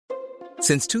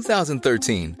Since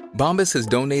 2013, Bombas has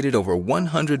donated over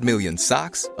 100 million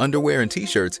socks, underwear, and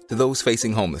T-shirts to those facing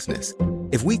homelessness.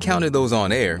 If we counted those on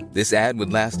air, this ad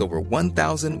would last over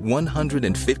 1,157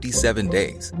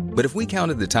 days. But if we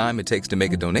counted the time it takes to make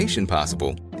a donation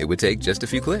possible, it would take just a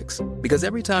few clicks. Because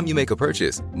every time you make a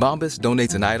purchase, Bombas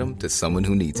donates an item to someone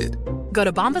who needs it. Go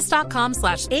to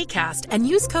bombas.com/ACAST and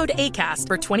use code ACAST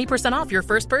for 20% off your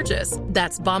first purchase.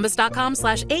 That's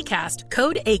bombas.com/ACAST,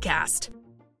 code ACAST.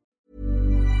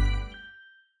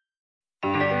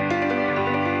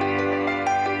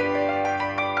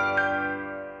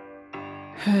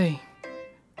 Ay,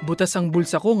 butas ang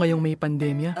bulsa ko ngayong may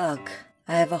pandemya. Ugh,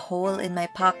 I have a hole in my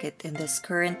pocket in this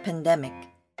current pandemic.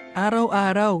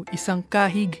 Araw-araw, isang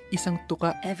kahig, isang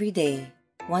tuka. Every day,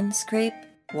 one scrape,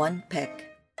 one peck.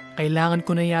 Kailangan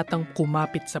ko na yatang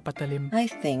kumapit sa patalim. I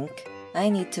think I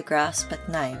need to grasp at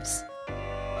knives.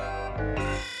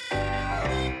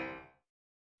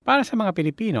 Para sa mga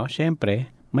Pilipino,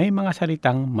 syempre, may mga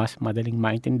salitang mas madaling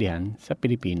maintindihan sa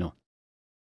Pilipino.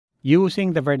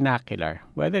 Using the vernacular,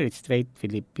 whether it's straight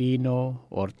Filipino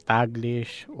or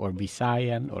Taglish or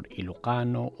Visayan or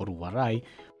Ilocano or Waray,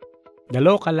 the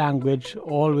local language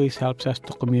always helps us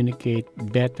to communicate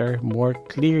better, more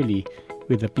clearly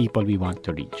with the people we want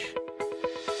to reach.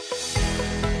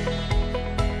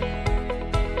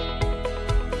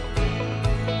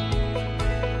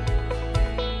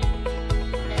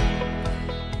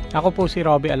 Ako po si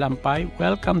Robbie Alampay.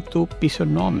 Welcome to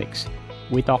Pisonomics.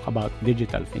 We talk about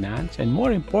digital finance and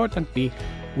more importantly,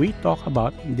 we talk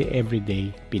about the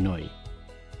everyday Pinoy.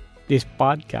 This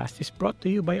podcast is brought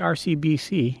to you by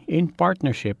RCBC in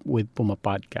partnership with Puma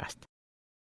Podcast.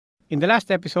 In the last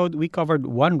episode, we covered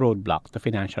one roadblock to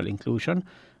financial inclusion,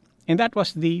 and that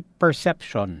was the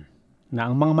perception na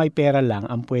ang mga may pera lang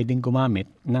ang pwedeng gumamit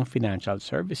ng financial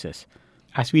services.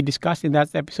 As we discussed in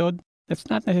that episode, that's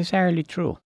not necessarily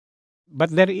true.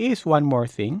 But there is one more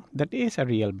thing that is a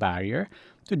real barrier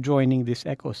to joining this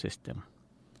ecosystem.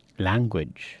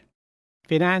 Language.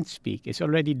 Finance speak is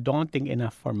already daunting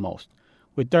enough for most.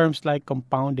 With terms like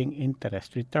compounding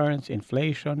interest returns,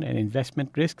 inflation, and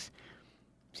investment risks,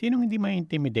 sinong hindi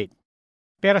ma-intimidate?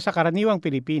 Pero sa karaniwang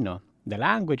Pilipino, the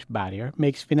language barrier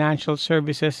makes financial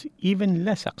services even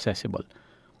less accessible.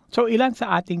 So ilan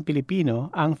sa ating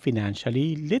Pilipino ang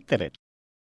financially literate?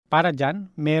 Para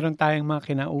dyan, meron tayong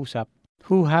mga kinausap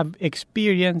who have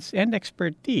experience and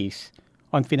expertise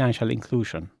on financial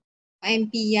inclusion.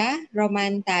 I'm Pia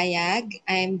Roman Tayag.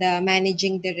 I'm the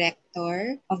Managing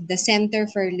Director of the Center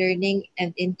for Learning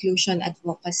and Inclusion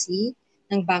Advocacy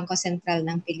ng Bangko Sentral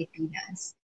ng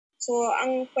Pilipinas. So,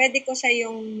 ang pwede ko sa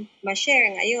yung ma-share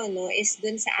ngayon is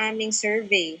dun sa aming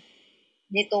survey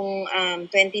nitong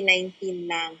 2019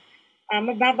 lang.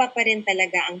 Mababa pa rin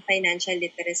talaga ang financial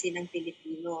literacy ng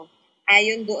Pilipino.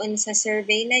 Ayon doon sa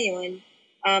survey na yun,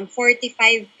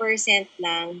 45%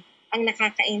 lang ang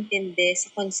nakakaintindi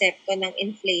sa konsepto ng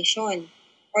inflation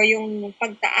or yung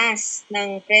pagtaas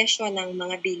ng presyo ng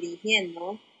mga bilihin.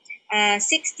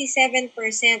 67%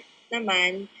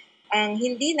 naman ang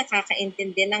hindi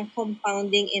nakakaintindi ng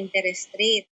compounding interest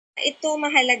rate. Ito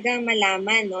mahalaga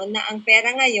malaman na ang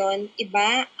pera ngayon,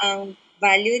 iba ang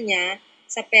value niya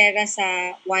sa pera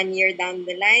sa 1 year down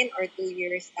the line or 2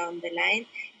 years down the line.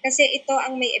 Kasi ito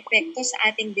ang may epekto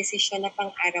sa ating desisyon na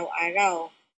pang-araw-araw.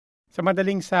 Sa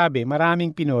madaling sabi,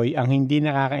 maraming Pinoy ang hindi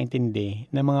nakakaintindi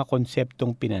ng mga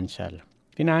konseptong pinansyal.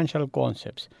 Financial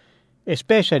concepts.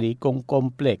 Especially kung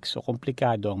complex o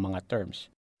komplikado ang mga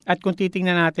terms. At kung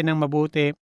titingnan natin ng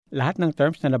mabuti, lahat ng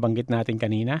terms na nabanggit natin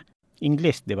kanina,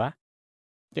 English, di ba?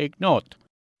 Take note.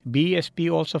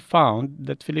 BSP also found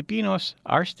that Filipinos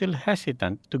are still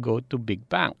hesitant to go to big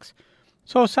banks.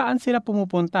 So, saan sila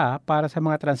pumupunta para sa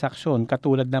mga transaksyon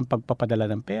katulad ng pagpapadala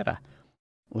ng pera?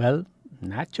 Well,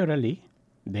 naturally,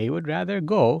 they would rather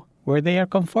go where they are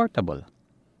comfortable.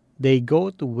 They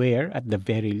go to where, at the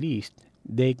very least,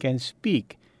 they can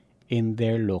speak in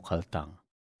their local tongue.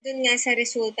 Doon nga sa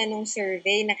resulta ng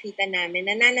survey, nakita namin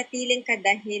na nanatiling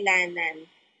kadahilanan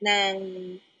ng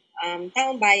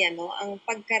taong bayan ang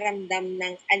pagkaramdam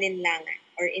ng alinlangan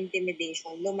or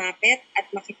intimidation, lumapit at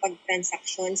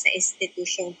makipagtransaksyon sa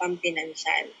institusyong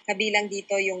pampinansyal. Kabilang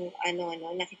dito yung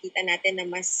nakikita natin na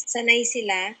mas sanay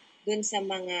sila dun sa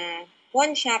mga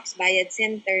pawn shops, bayad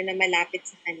center na malapit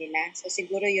sa kanila. So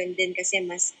siguro yun din kasi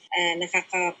mas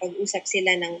nakakapag-usap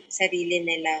sila ng sarili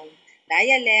nilang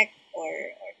dialect or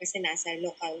kasi nasa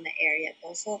local na area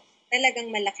to. So talagang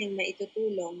malaking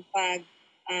maitutulong pag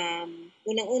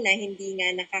unang-una, hindi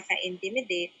nga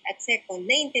nakaka-intimidate at second,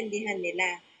 naiintindihan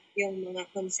nila yung mga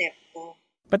konsepto.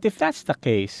 But if that's the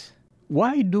case,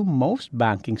 why do most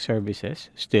banking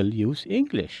services still use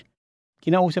English?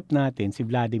 Kinausap natin si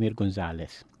Vladimir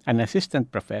Gonzalez, an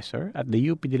assistant professor at the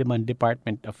UP Diliman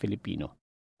Department of Filipino.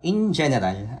 In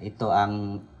general, ito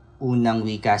ang unang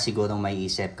wika sigurong may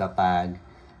isip kapag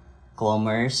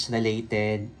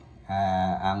commerce-related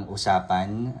ang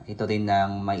usapan. Ito rin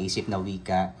ang may isip na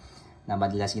wika na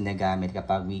madalas ginagamit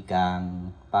kapag wikang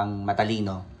pang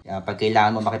matalino. Pag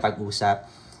kailangan mo makipag-usap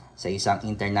sa isang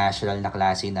international na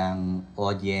klase ng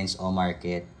audience o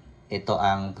market, ito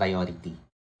ang priority.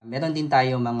 Meron din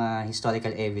tayo mga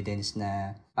historical evidence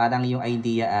na parang yung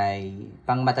idea ay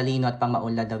pang matalino at pang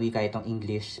maunlad na wika itong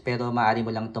English, pero maaari mo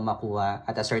lang ito makuha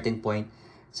at a certain point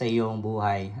sa iyong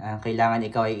buhay. Kailangan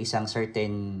ikaw ay isang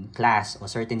certain class o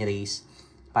certain race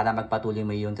para magpatuloy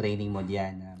mo yung training mo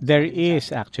diyan. There is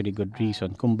actually good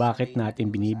reason kung bakit natin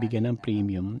binibigyan ng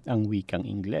premium ang wikang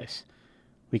Ingles.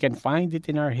 We can find it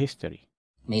in our history.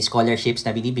 May scholarships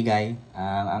na binibigay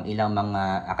ang ilang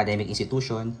mga academic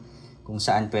institution kung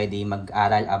saan pwede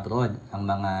mag-aral abroad ang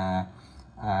mga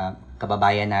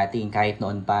kababayan natin kahit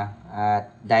noon pa.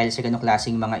 At dahil sa ganong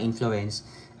klaseng mga influence,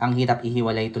 ang hirap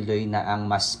ihiwalay tuloy na ang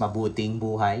mas mabuting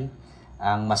buhay,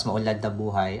 ang mas maunlad na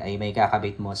buhay ay may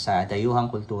kakabit mo sa dayuhang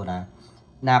kultura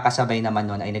na kasabay naman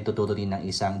nun ay nagtuturo din ng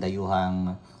isang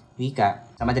dayuhang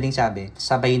wika. Sa madaling sabi,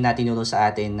 sabay na tinuro sa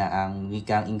atin na ang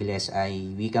wikang Ingles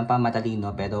ay wikang pamatalino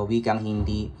pero wikang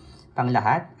hindi pang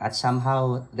lahat at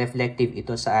somehow reflective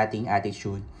ito sa ating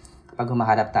attitude kapag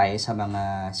humaharap tayo sa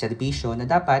mga serbisyo na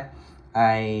dapat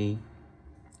ay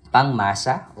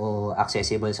pangmasa o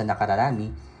accessible sa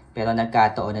nakararami pero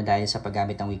nagkataon na dahil sa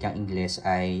paggamit ng wikang Ingles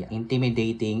ay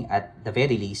intimidating at the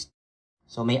very least.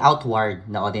 So may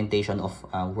outward na orientation of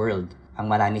world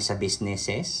ang marami sa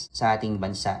businesses sa ating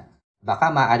bansa. Baka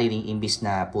maaari ring imbis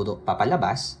na puro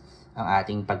papalabas ang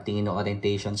ating pagtingin o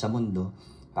orientation sa mundo,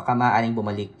 baka maaaring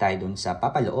bumalik tayo dun sa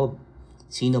papaloob.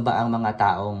 Sino ba ang mga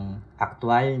taong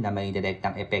aktwal na may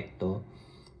direktang epekto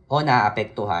o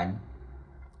naaapektuhan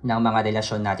ng mga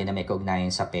relasyon natin na may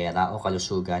kaugnayan sa pera o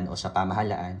kalusugan o sa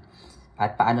pamahalaan?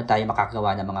 At paano tayo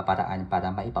makagawa ng mga paraan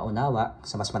para maipaunawa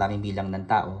sa mas maraming bilang ng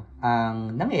tao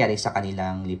ang nangyayari sa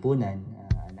kanilang lipunan,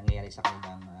 nangyayari sa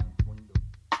kanilang mundo.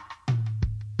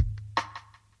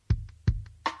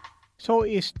 So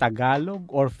is Tagalog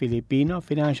or Filipino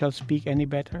financial speak any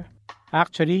better?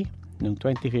 Actually, noong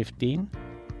 2015,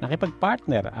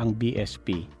 nakipag-partner ang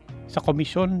BSP sa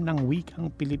Komisyon ng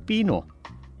Wikang Pilipino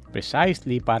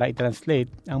precisely para i-translate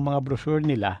ang mga brochure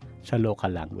nila sa local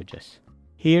languages.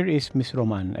 Here is Ms.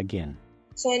 Roman again.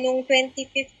 So noong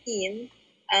 2015,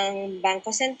 ang Bangko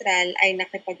Sentral ay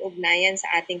nakipag-ugnayan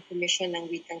sa ating Komisyon ng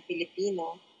Wikang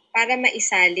Pilipino para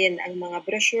maisalin ang mga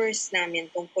brochures namin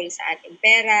tungkol sa ating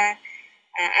pera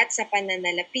at sa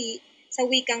pananalapi sa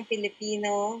wikang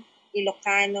Pilipino,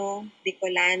 Ilocano,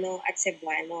 Bicolano at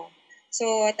Cebuano.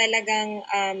 So talagang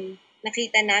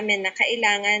nakita namin na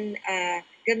kailangan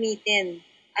gamitin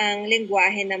ang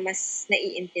lengguwahe na mas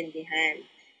naiintindihan.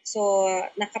 So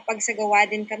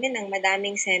nakapagsagawa din kami ng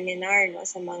madaming seminar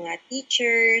sa mga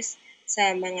teachers,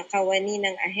 sa mga kawani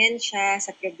ng ahensya,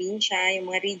 sa probinsya,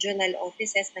 yung mga regional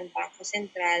offices ng Bangko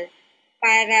Sentral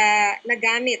para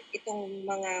nagamit itong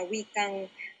mga wikang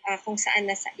kung saan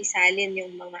nasa isalin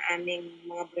yung mga aming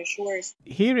mga brochures.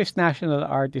 Here is national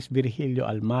artist Virgilio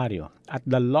Almario at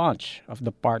the launch of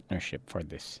the partnership for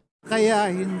this.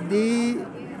 Kaya hindi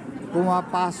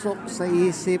pumapasok sa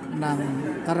isip ng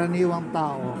karaniwang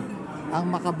tao ang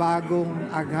makabagong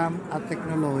agham at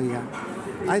teknolohiya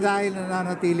ay dahil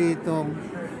nananatili itong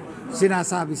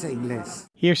sinasabi sa Ingles.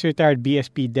 Here's retired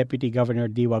BSP Deputy Governor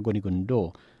Diwa Gonigundo,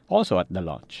 also at the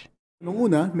launch. Noong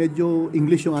una, medyo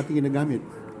English yung ating ginagamit.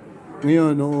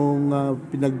 Ngayon, noong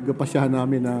pinagpasyahan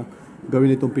namin na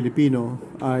gawin itong Pilipino,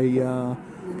 ay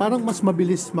parang mas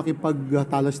mabilis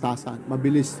makipagtalastasan,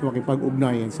 mabilis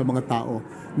makipag-ugnayan sa mga tao.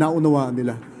 Naunawaan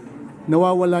nila.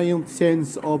 Nawawala yung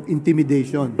sense of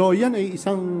intimidation. So yan ay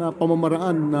isang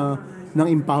pamamaraan ng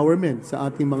empowerment sa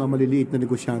ating mga maliliit na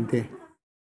negosyante.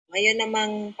 Ngayon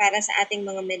namang para sa ating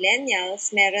mga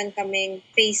millennials, meron kaming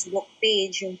Facebook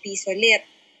page, yung Pisolit.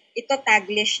 Ito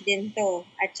Taglish din to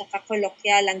at saka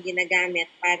kolokyal ang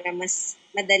ginagamit para mas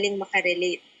madaling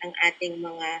makarelate ang ating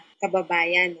mga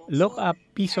kababayan. Look up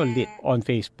Pisolit on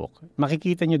Facebook.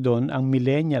 Makikita nyo doon ang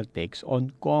millennial takes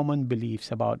on common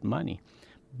beliefs about money.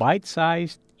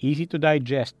 Bite-sized, easy to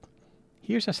digest.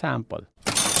 Here's a sample.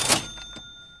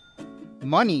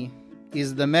 Money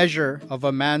is the measure of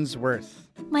a man's worth.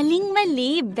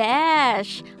 Maling-mali,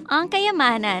 Besh! Ang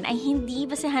kayamanan ay hindi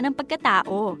basehan ng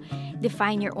pagkatao.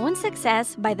 Define your own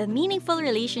success by the meaningful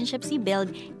relationships you build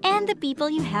and the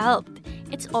people you helped.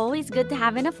 It's always good to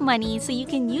have enough money so you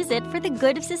can use it for the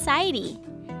good of society.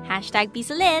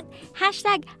 Peace ulit,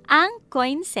 ang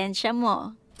koinsensya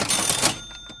mo.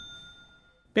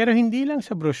 Pero hindi lang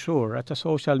sa brochure at sa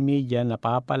social media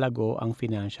napapalago ang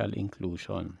financial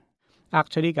inclusion.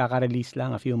 Actually, kaka-release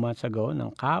lang a few months ago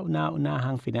ng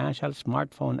kauna-unahang financial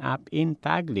smartphone app in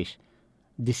Taglish,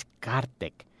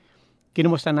 Discartec.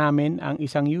 Kinumusta namin ang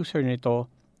isang user nito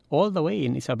all the way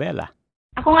in Isabela.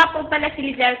 Ako nga po pala si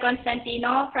Lizelle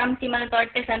Constantino from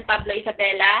Simantorte, San Pablo,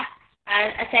 Isabela,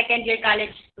 a second-year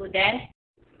college student.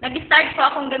 Nag-start po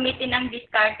akong gamitin ang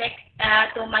Discartec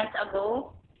 2 months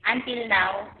ago. Until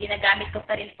now, ginagamit ko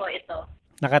pa rin po ito.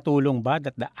 Nakatulong ba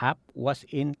that the app was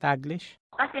in Taglish?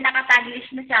 Kasi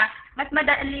naka-Taglish na siya, mas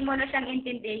madali mo na siyang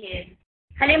intindihin.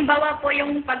 Halimbawa po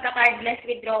yung pagka-cardless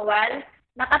withdrawal,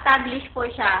 naka-Taglish po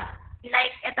siya.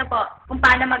 Like, ito po, kung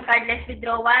paano mag-cardless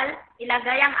withdrawal,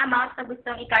 ilagay ang amount na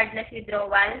gustong i-cardless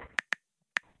withdrawal,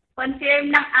 confirm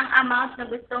ng ang amount na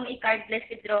gustong i-cardless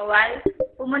withdrawal,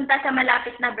 pumunta sa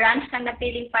malapit na branch ng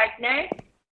napiling partner,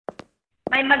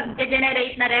 may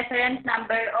mag-generate na reference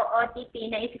number o OTP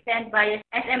na isi-send via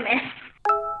SMS.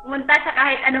 Pumunta sa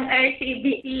kahit anong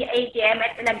RCBC ATM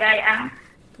at ilagay ang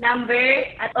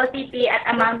number at OTP at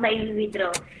amount na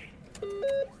i-withdraw.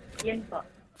 Yun po.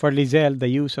 For Lizelle, the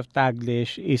use of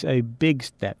Taglish is a big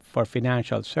step for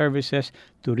financial services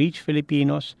to reach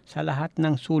Filipinos sa lahat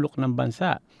ng sulok ng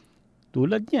bansa.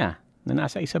 Tulad niya na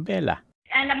nasa Isabela.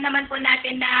 Alam naman po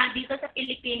natin na dito sa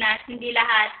Pilipinas, hindi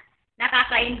lahat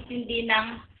nakakaintindi ng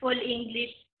full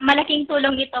English. Malaking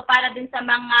tulong ito para dun sa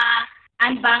mga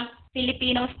unbanked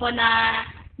Filipinos po na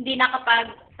hindi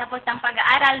nakapagtapos ng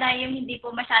pag-aaral na yung hindi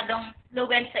po masyadong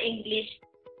fluent sa English.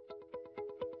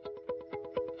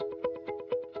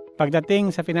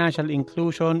 Pagdating sa financial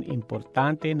inclusion,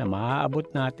 importante na maaabot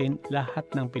natin lahat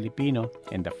ng Pilipino,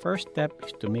 and the first step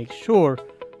is to make sure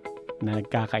na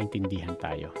nagkakaintindihan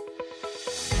tayo.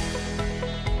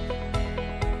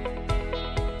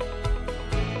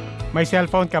 May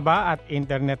cellphone ka ba at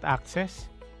internet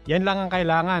access? Yan lang ang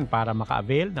kailangan para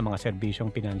maka-avail ng mga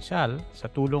serbisyong pinansyal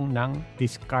sa tulong ng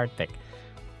Discartec.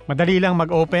 Madali lang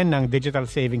mag-open ng digital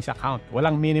savings account.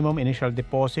 Walang minimum initial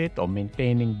deposit o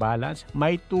maintaining balance.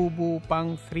 May tubo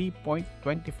pang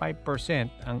 3.25%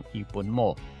 ang ipon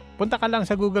mo. Punta ka lang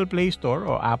sa Google Play Store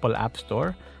o Apple App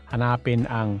Store. Hanapin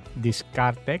ang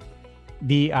Discartec,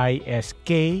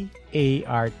 DISKARTECH,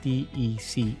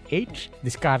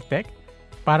 Discartec,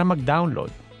 para mag-download.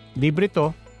 Libre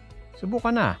to.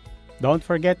 Subukan na. Don't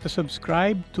forget to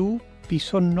subscribe to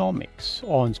Pisonomics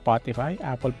on Spotify,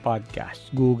 Apple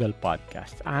Podcasts, Google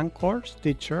Podcasts, Anchor,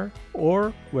 Stitcher,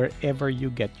 or wherever you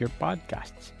get your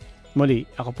podcasts. Muli,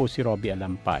 ako po si Robbie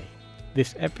Alampay.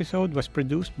 This episode was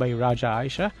produced by Raja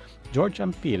Aisha, George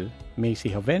Ampil, Macy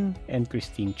Hoven, and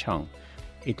Christine Chung.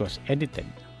 It was edited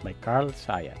by Carl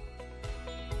Sayat.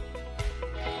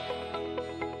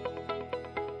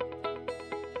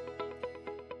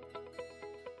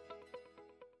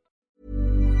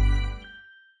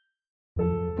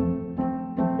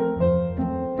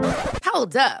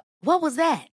 Hold up. What was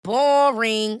that?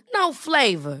 Boring. No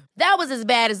flavor. That was as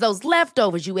bad as those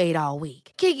leftovers you ate all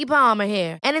week. Keke Palmer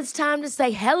here, and it's time to say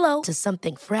hello to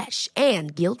something fresh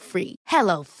and guilt-free.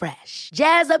 Hello Fresh.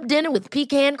 Jazz up dinner with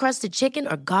pecan-crusted chicken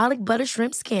or garlic butter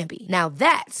shrimp scampi. Now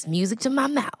that's music to my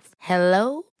mouth.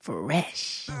 Hello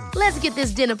Fresh. Let's get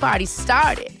this dinner party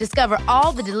started. Discover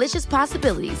all the delicious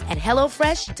possibilities at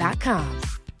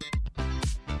HelloFresh.com.